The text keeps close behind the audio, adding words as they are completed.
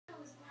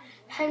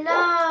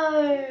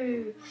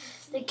Hello,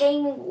 the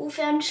gaming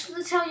warfare. I'm just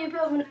going to tell you a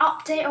bit of an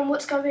update on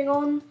what's going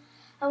on.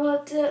 I'm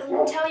going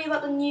to tell you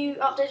about the new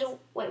update.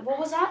 Wait, what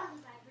was that?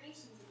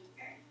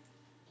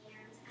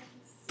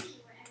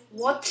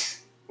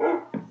 What?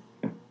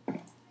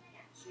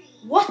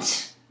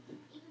 What?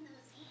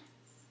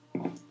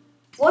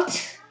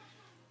 What?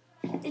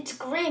 It's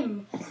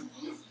Grim,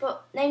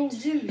 but named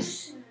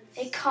Zeus.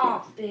 It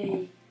can't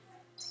be.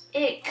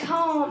 It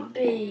can't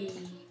be.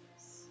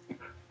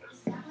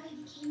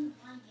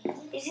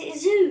 Is it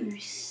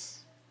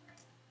Zeus?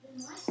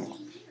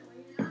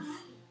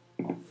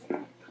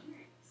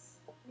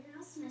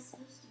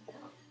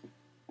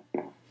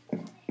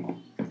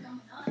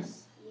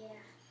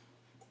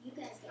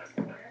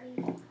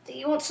 Do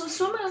you want some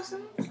swimming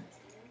lessons?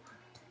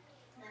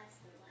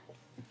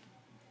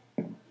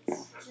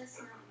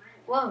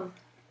 Whoa.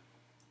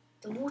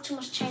 The water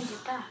must change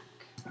it back.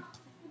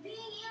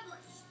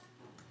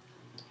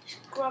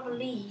 Just grab a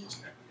lead.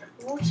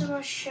 The water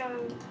must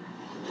show.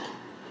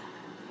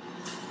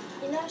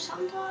 You know,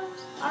 sometimes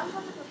I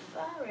want to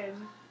prefer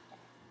him.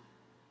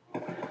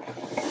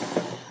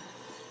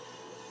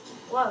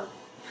 Whoa.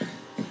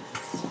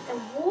 The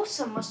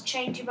water must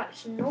change you back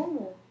to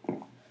normal.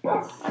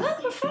 I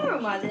don't prefer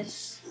him like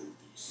this.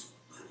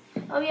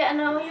 Oh yeah,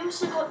 no, I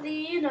also got the,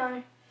 you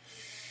know,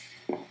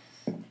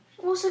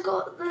 also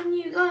got the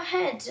new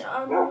head.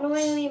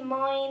 Annoyingly,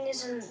 mine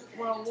isn't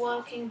well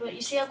working, but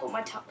you see, I've got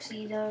my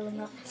tuxedo and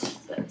that.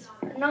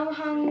 But no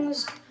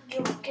hungs,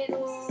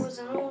 giggles,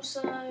 and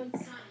also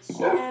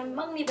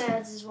Mugly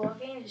Bears is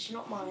working. It's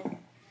not mine.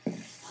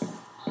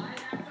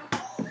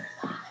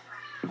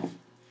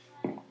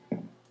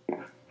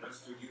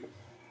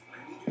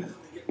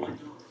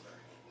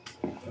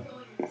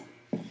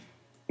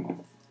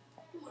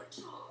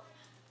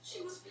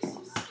 She must be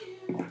so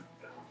scared. You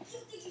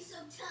think you're so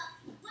tough?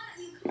 Why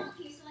don't you come up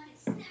here so I can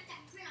snap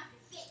that grin off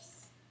your face?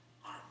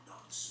 I'm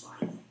not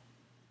smiling.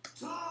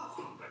 Tough!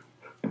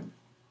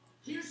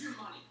 Here's your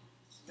money.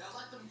 Now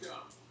let them go.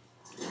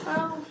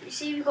 Oh, you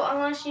see, we've got a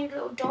nice new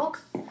little dog.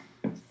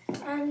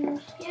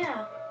 And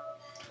yeah.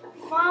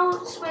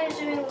 Files we're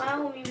doing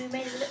well. We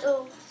made a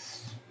little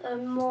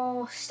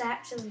more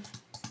stacks of,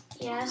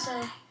 yeah,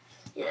 so.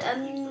 Yeah,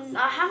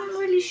 I haven't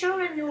really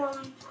shown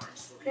anyone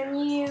the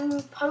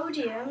new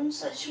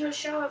podiums. I just want to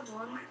show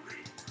everyone.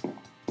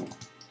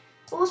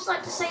 I'd also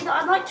like to say that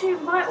I'd like to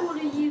invite all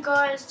of you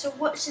guys to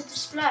watch the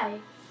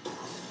display.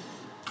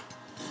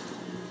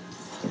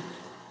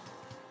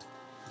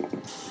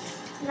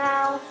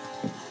 Now,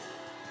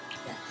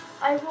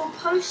 I will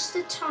post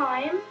the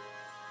time,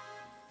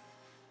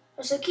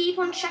 so keep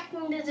on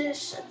checking the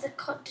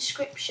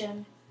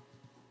description.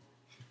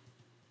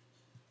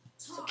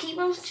 So keep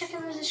on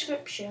checking the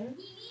description.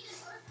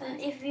 And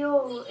if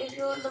you're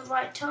at the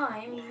right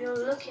time, if you're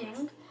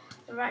looking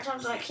the right time,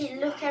 so like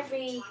look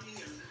every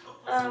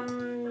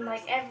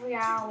like every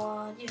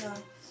hour, you know.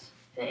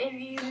 But if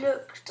you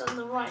looked on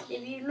the right,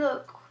 if you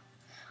look,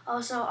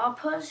 also I'll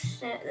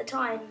post it at the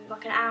time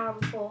like an hour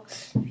before.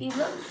 If you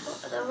look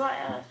at the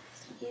right,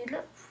 you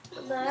look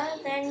there,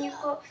 then you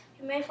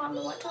may find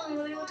the right time.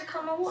 You'll be able to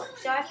come and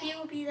watch. The IP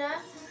will be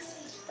there.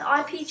 The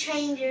IP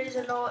changes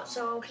a lot,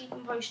 so I'll keep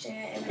on posting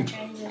it if it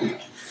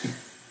changes.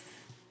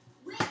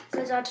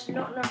 Because I do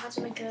not know how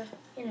to make a,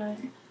 you know,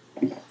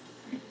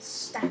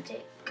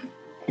 static.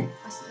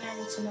 That's something I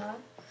need to know.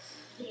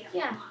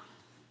 Yeah.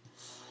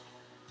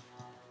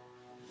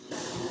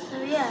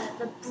 So yeah,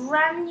 the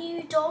brand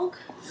new dog,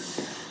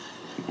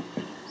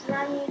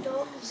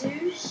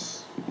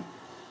 Zeus.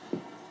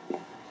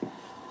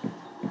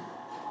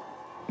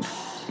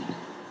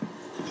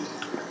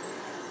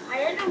 I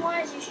don't know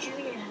why Zeus Jr.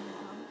 hasn't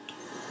come.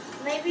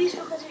 Maybe it's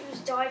because it was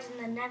died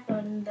in the Nether,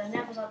 and the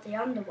Nether's like the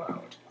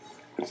underworld.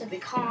 So we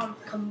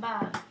can't come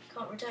back,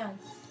 can't return.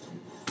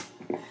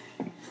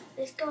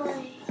 This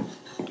guy,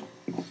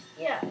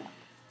 yeah.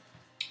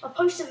 I'll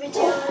post a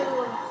video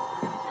on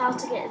how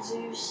to get a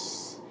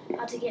Zeus,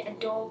 how to get a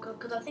dog,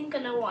 because I think I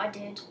know what I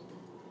did.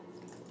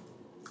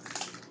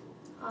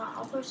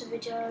 I'll post a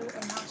video on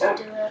how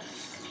to do it.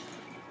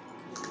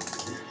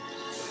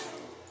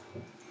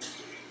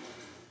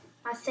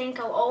 I think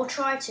I'll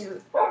try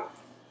to.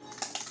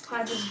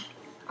 I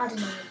don't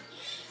know.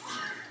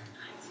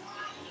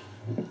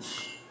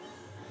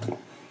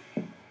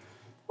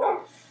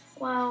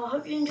 Well, I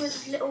hope you enjoyed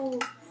this little,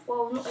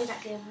 well, not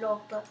exactly a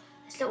vlog, but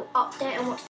this little update on what's